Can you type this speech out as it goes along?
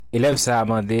élève ça a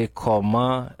demandé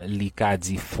comment li ka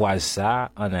di phrase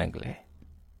ça en anglais.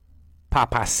 Pas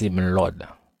passer m'lord.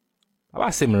 Pas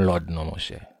passer m'lord non mon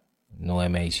cher. Nous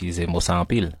aimons utiliser mot sans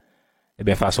pile. Eh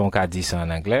bien façon qu'a dit ça en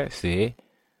anglais, c'est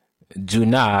do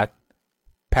not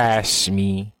pass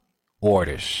me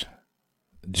orders.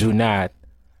 Do not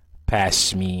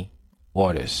pass me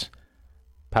orders.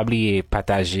 Pas oublier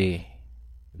partager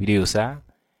vidéo ça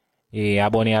et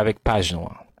abonner avec page nous.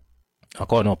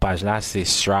 Encore nos page là, c'est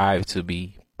strive to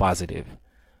be positive.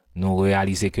 Nous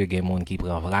réaliser que gen monde qui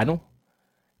prend vrai nous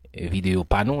vidéo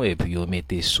pas nous et puis vous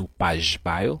mettez sous page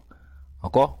pa yo.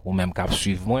 Encore ou même cap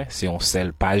suivre moi, c'est une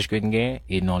seule page que nous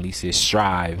et non li c'est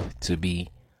strive to be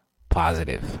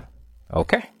positive.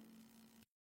 Okay?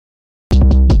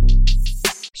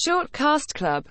 Shortcast Club